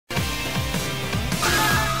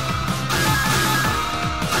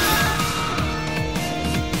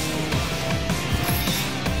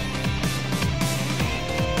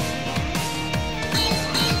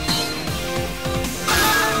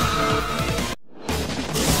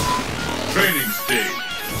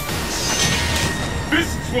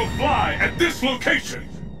this location!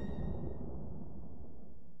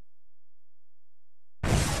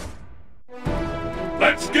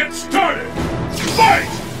 Let's get started! Fight!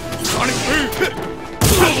 Sonic Boom!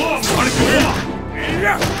 Sonic Boom!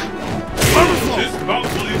 This bout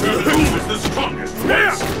will determine who is the strongest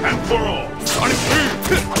once and for all! Sonic Boom!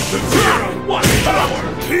 The Zero One Power!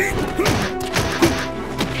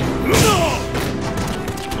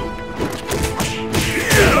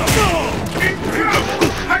 Incredible!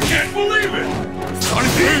 I can't believe it!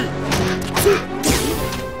 Sonic Boom!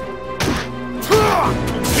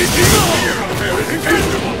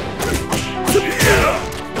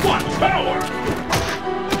 One power!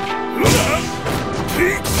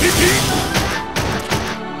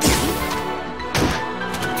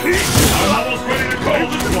 I'm almost ready to call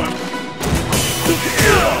this one!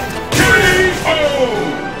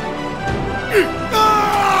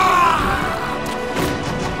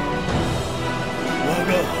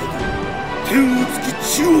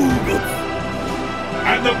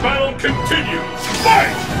 And the battle continues!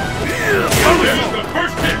 Fight! There's the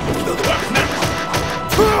first hit! What's next?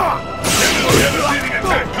 Devastating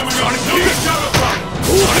attack coming on! No doubt about it!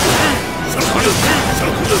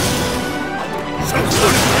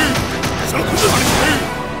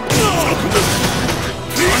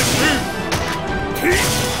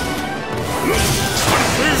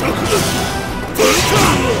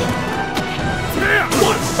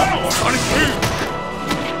 One power!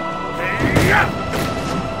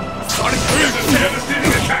 There's a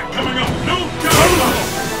devastating attack coming up! No doubt about it!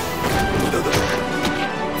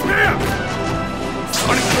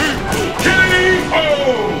 K.O.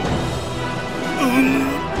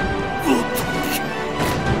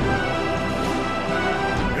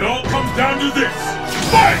 It all comes down to this.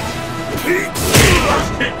 Fight!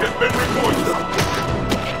 First kick has been recorded.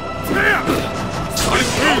 This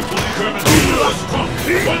round will determine who is strong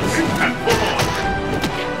once and for all.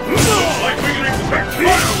 Looks like we can expect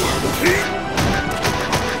fireworks.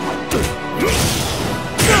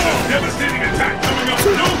 Devastating attack coming up,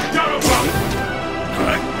 no doubt about it.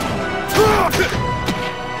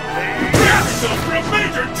 Grab yourself for a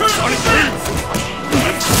major turn on defense!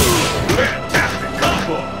 Fantastic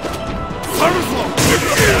combo! Turn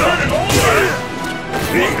it all around!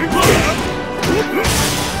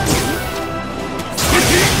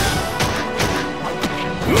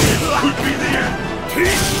 Could be the end!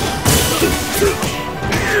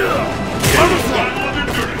 Battle of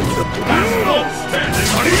endurance! Last one standing!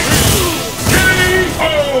 K.O.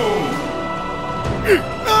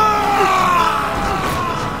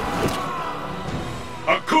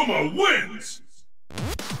 Akuma wins!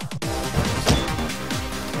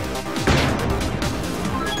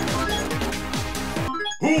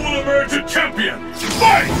 Who will emerge a champion?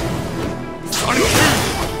 Fight! Sonic Boom!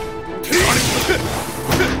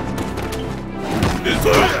 This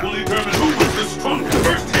fight will determine who is the strongest.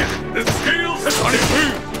 First hit, the scales have Sonic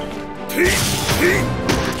Boom!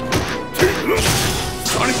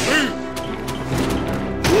 Sonic Boom! Sonic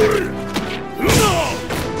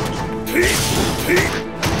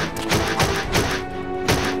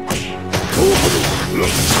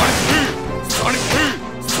Boom! Sonic Boom!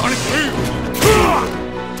 Sonic Boom! Sonic Boom!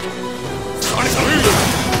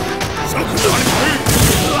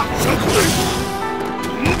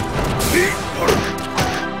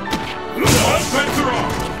 All bets are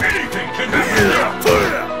off! Anything can happen!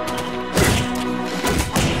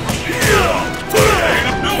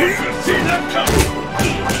 No one could see that coming!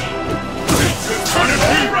 Turn it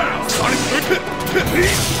all around! Sonic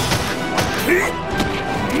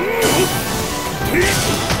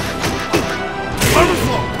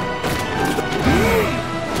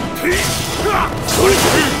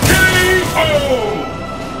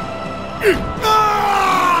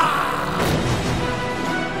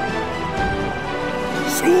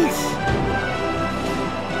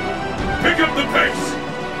Pick up the pace!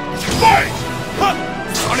 Fight!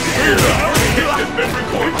 Sonic Boom! Hit has been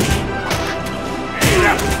recorded!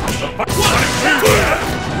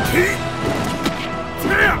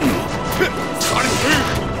 Sonic Boom!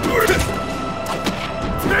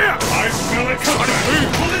 I smell it coming!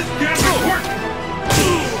 Will this gamble work?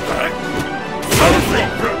 Sonic Boom!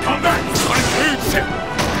 For a comeback! Sonic Boom!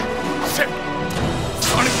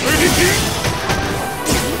 Sonic Boom!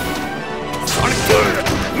 Sonic Boom!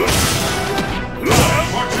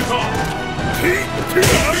 Marches on! The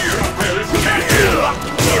fear up there is catching!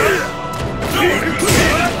 No one could see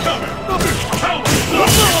that coming! How much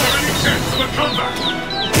longer is there any chance of a comeback?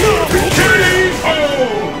 K.O.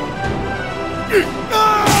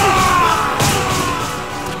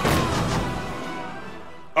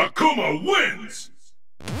 Akuma wins!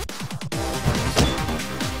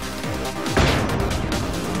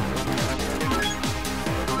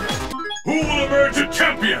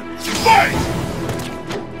 champion! Fight!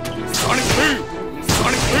 Sonic Boom!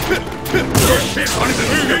 Sonic Boom! First hit on the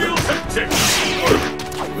scales have tipped!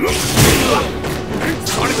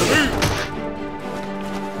 Sonic Boom!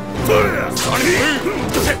 Sonic Boom!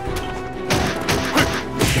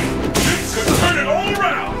 This could turn it all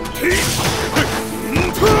around!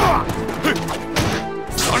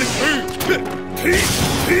 Sonic Boom!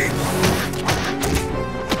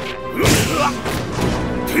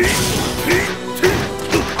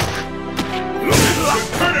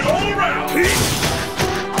 Turn it all around!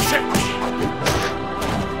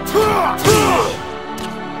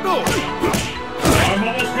 I'm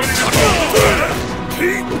almost ready to go!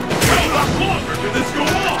 How much longer can this go on?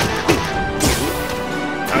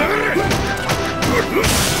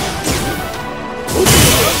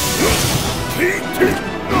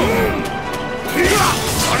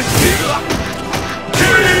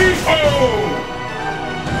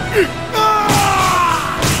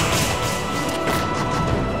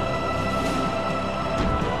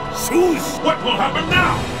 What will happen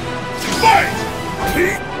now? Fight!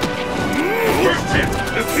 First hit,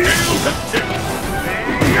 the scales have tipped.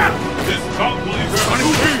 This bout will determine who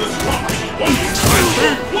is the strongest.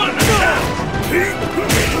 One and a half.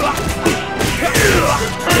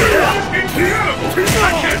 Turn it out, incredible!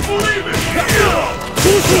 I can't believe it!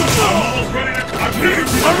 I'm almost ready to... I'm ready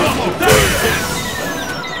to rumble. There it is!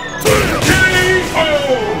 KO!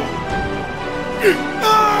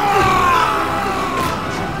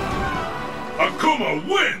 Akuma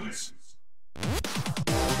wins!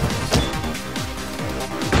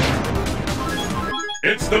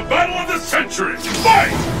 It's the battle of the century!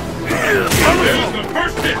 Fight! There's the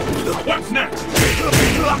first hit! What's next?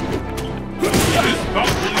 This bout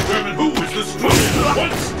will determine who is the strongest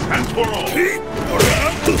once and for all!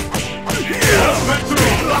 All bets are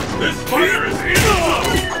off! This fighter is in love!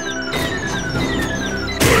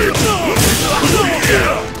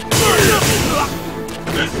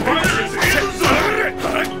 This fighter is in zone!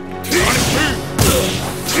 Sonic Boom!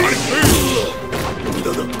 Sonic Boom!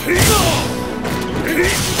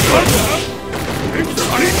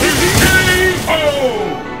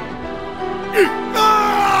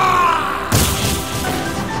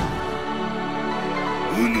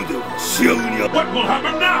 What will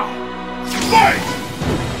happen now? Fight!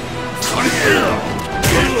 Sonic Boom!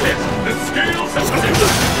 The scales have tipped!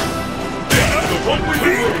 This is the one we've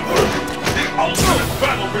been waiting for! The ultimate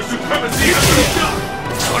battle for supremacy has begun!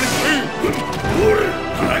 Sonic Boom!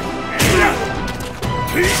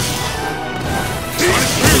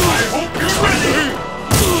 I hope you're ready!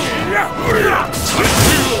 Sonic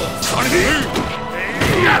Boom! Sonic Boom!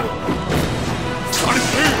 Sonic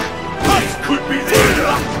Boom! This could be the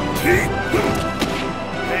end!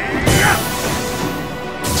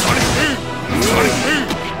 Sonic Boom! Sonic Boom!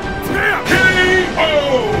 KO!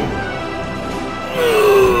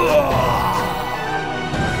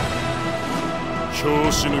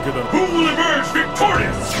 Who will emerge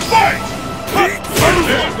victorious? Fight!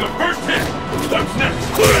 There's the first hit! What's next?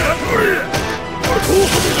 The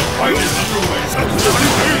fight is underway! Sonic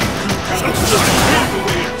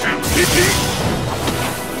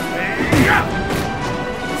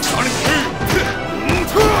Boom!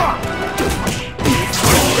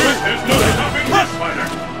 There's no stopping this fighter!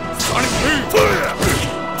 Sonic Boom!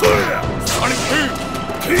 Sonic Boom!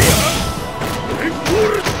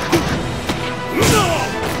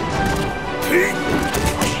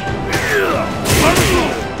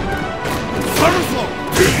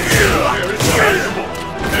 Fire is unbelievable!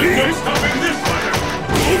 There's no stopping this fighter!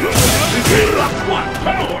 What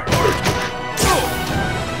power!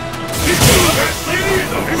 The best lady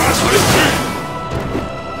is a master!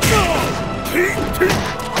 KO!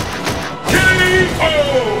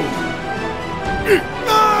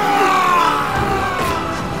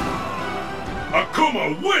 Akuma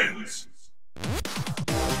wins!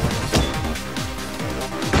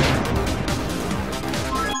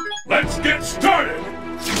 Let's get started!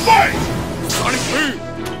 Fight! Sonic Boom!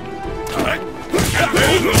 And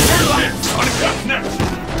there's the first hit! Sonic, what's next?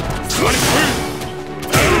 Sonic Boom!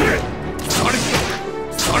 Sonic Boom!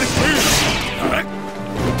 Sonic Boom! Sonic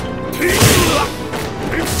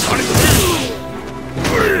Boom! Sonic Boom!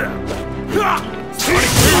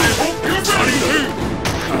 I hope you're Sonic ready!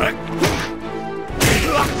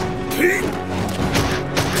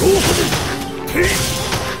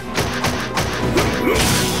 Boom!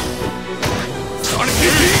 Sonic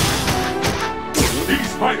Boom!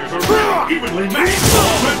 These fighters are really evenly matched!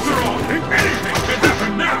 All bets are on! Anything can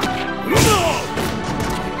happen now!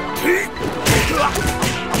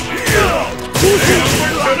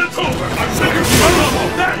 And it's over! I've never seen a level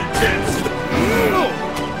that intense!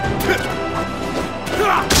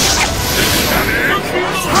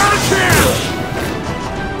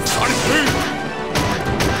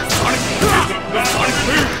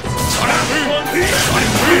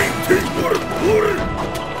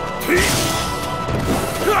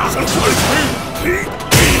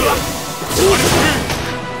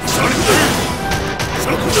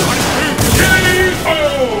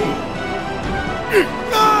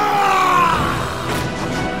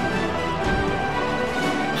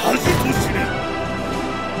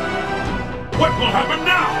 What will happen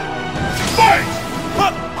now? Fight!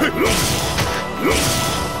 The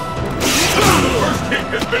first hit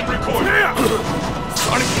has been recorded.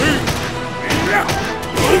 Sonic Boom!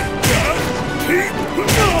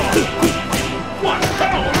 What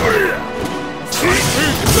power! Sonic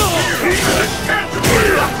Boom!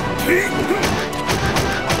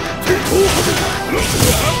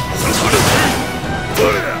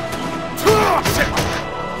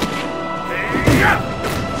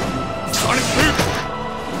 Sonic Boom!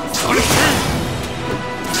 Sonic Boom! Sonic Boom!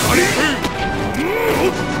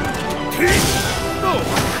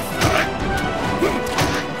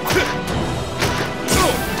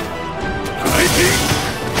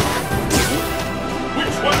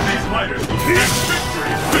 Which one of these fighters will get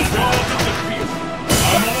victory with balls of defeat?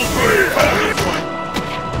 I'm almost ready to call this one.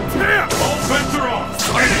 All bets are off.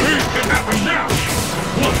 Anything can happen now.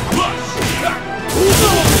 One plus.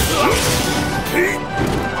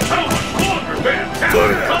 How much longer can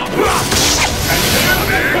Talon come? And there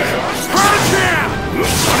they go. Sonic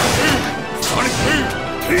Boom! Sonic Boom!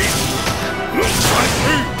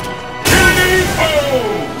 K.O.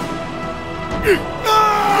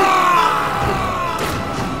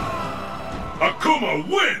 Akuma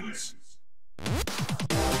wins!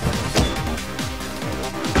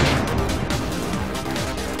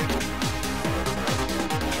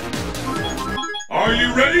 Are you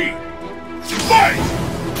ready? Fight!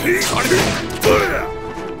 Sonic Boom!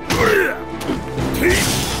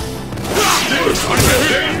 There's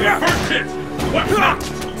the first hit! What next?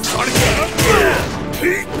 Sonic Boom!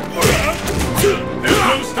 There's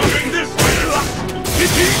no stopping this fighter!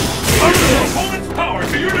 Use your opponent's power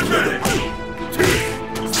to your advantage!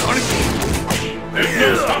 Sonic Boom! There's no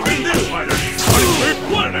stopping this fighter!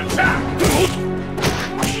 What an attack!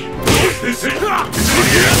 Is this it? Is it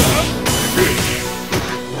here?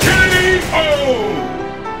 K.O.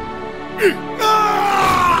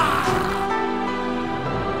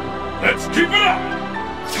 Let's keep it up!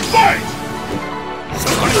 Fight!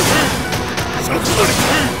 Sonic Boom! Sonic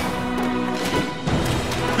Boom!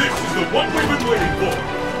 This is the one we've been waiting for!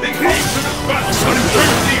 The ultimate battle for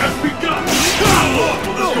eternity has begun! How long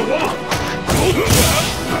will this go on?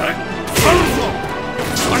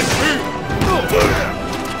 Sonic Boom!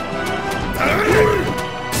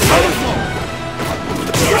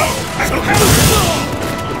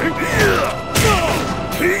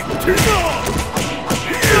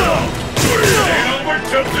 Ain't over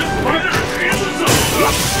till this fighter is in the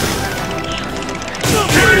zone!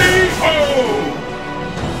 K.O.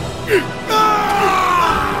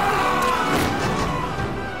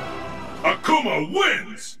 Akuma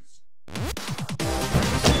wins!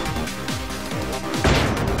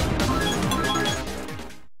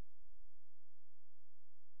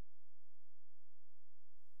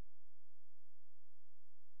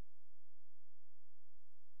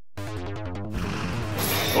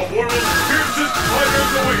 The world's fiercest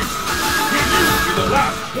fighters await! Will you be the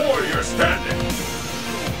last warrior standing?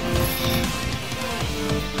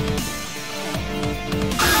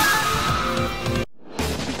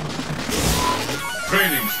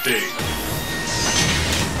 Training stage.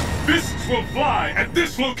 Fists will fly at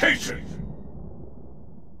this location!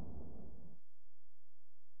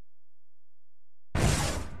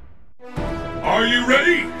 Are you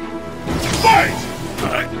ready? Fight!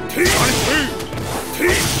 Sonic Boom!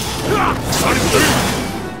 Sonic Boom!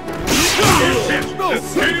 The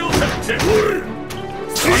scales have tipped!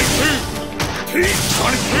 Sonic Boom!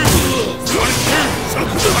 Sonic Boom! Sonic Boom!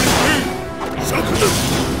 Sonic Boom! Sonic Boom! Sonic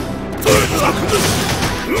Boom!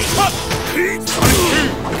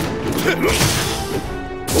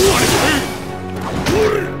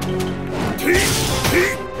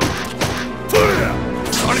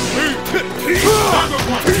 Number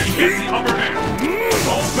one can get the upper hand.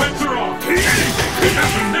 All bets are off. Anything can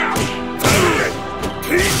happen now.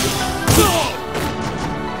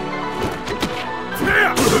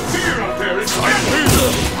 The fear out there is fighting.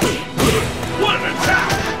 What an attack!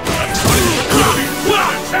 What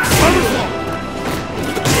an attack!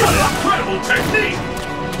 Incredible technique!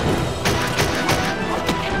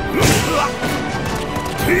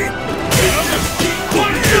 K.O.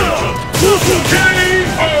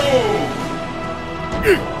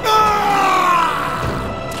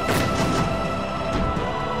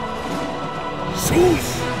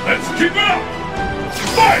 Let's keep it up!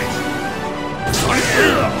 Fight!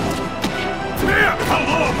 How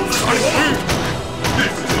long will this go on?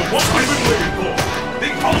 This is the one we've been waiting for! The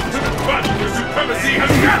ultimate battle for supremacy has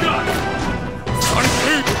begun!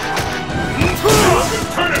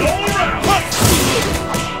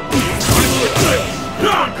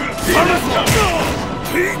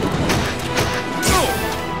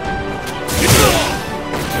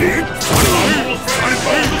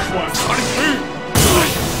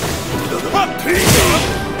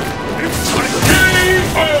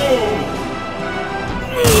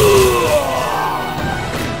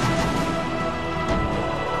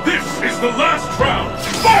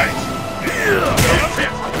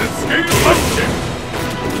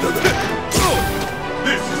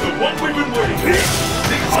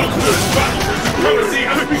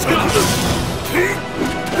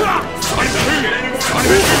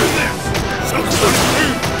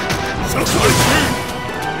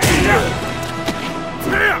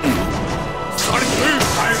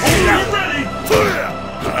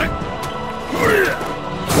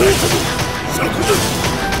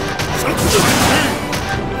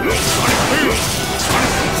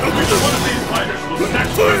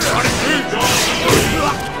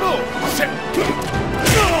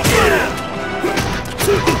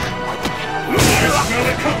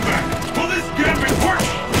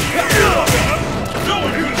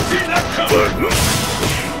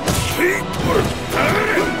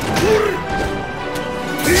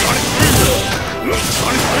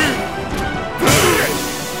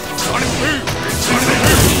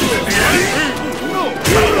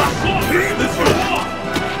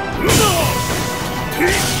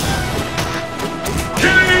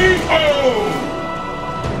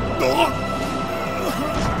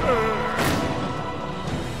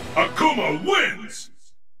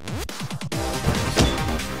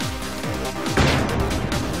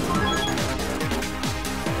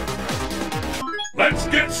 Let's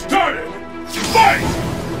get started! Fight!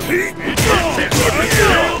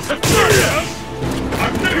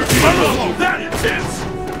 I've never seen a battle that intense!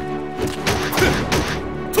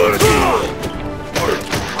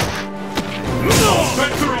 All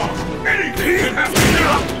bets are off! Anything can happen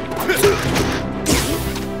now! This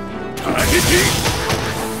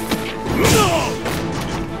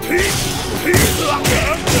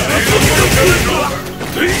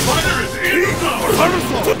fighter is in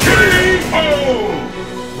the KO!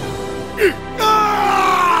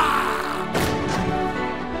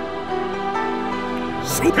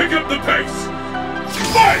 Pick up the pace!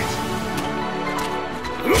 Fight!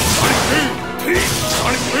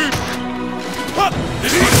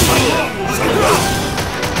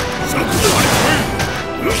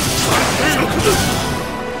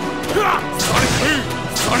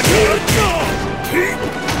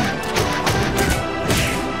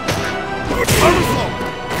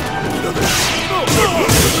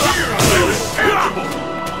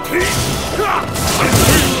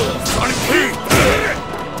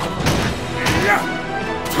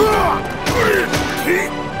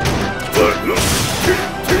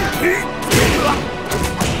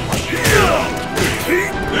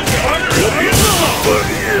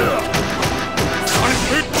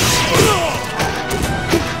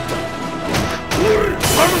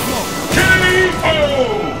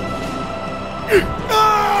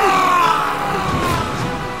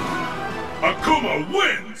 Akuma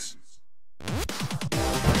wins!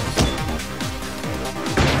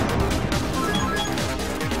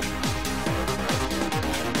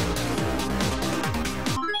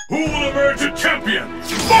 Who will emerge a champion?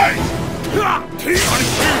 Fight!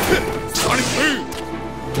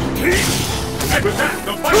 And with that,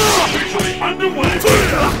 the fight is officially underway!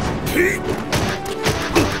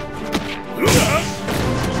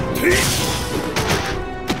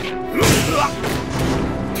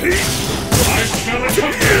 I smell a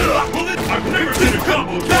bullet! I've never seen a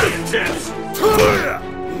combo that intense!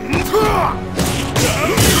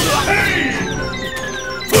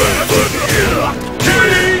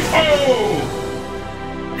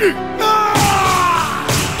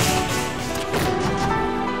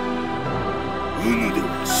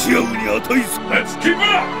 Let's keep it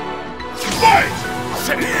up! Fight!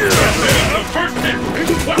 The first hit!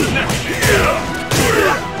 What's next?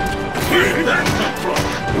 Where did that come from?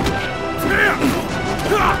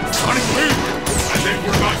 I think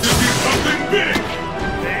we're about to see something big!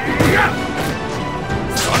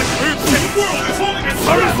 The world is holding its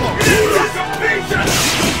breath! Anticipation!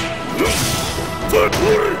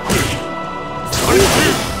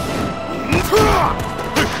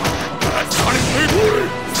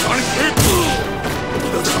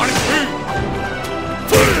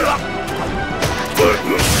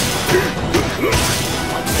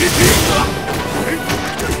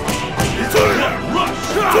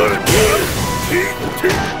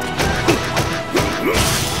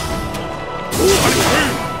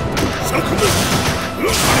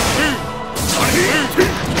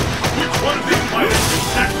 Which one of these fighters will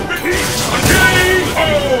snatch the victory?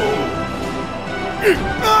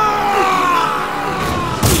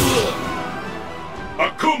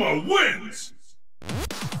 Akuma wins!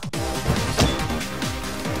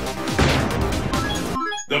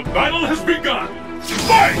 The battle has begun!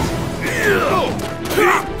 Fight!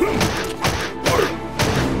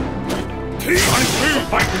 The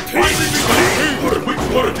fight has finally begun! Which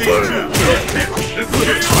one of these two will tip the scale?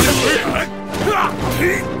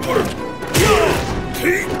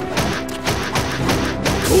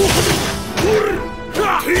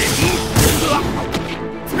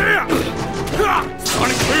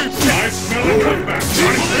 I smell a comeback!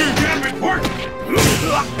 Damn important!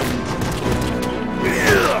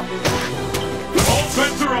 All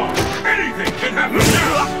bets are off! Anything can happen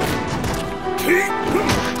now!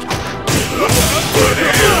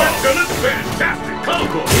 That's done a fantastic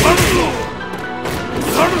combo!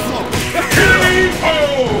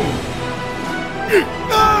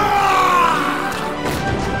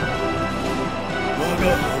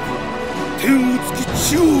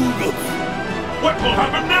 What will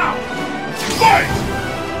happen now? Fight!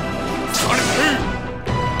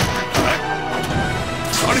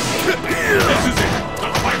 This is it! The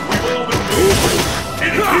fight we've all been waiting!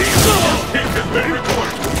 Anything hit has been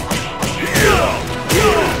recorded!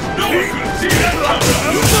 No one could see that coming!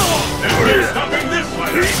 And we're stopping this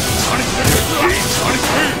fighter!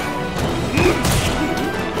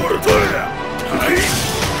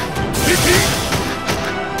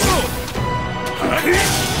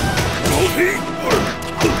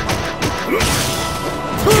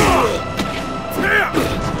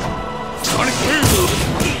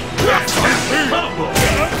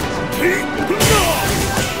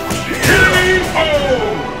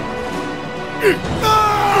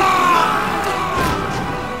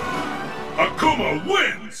 Akuma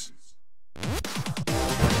wins!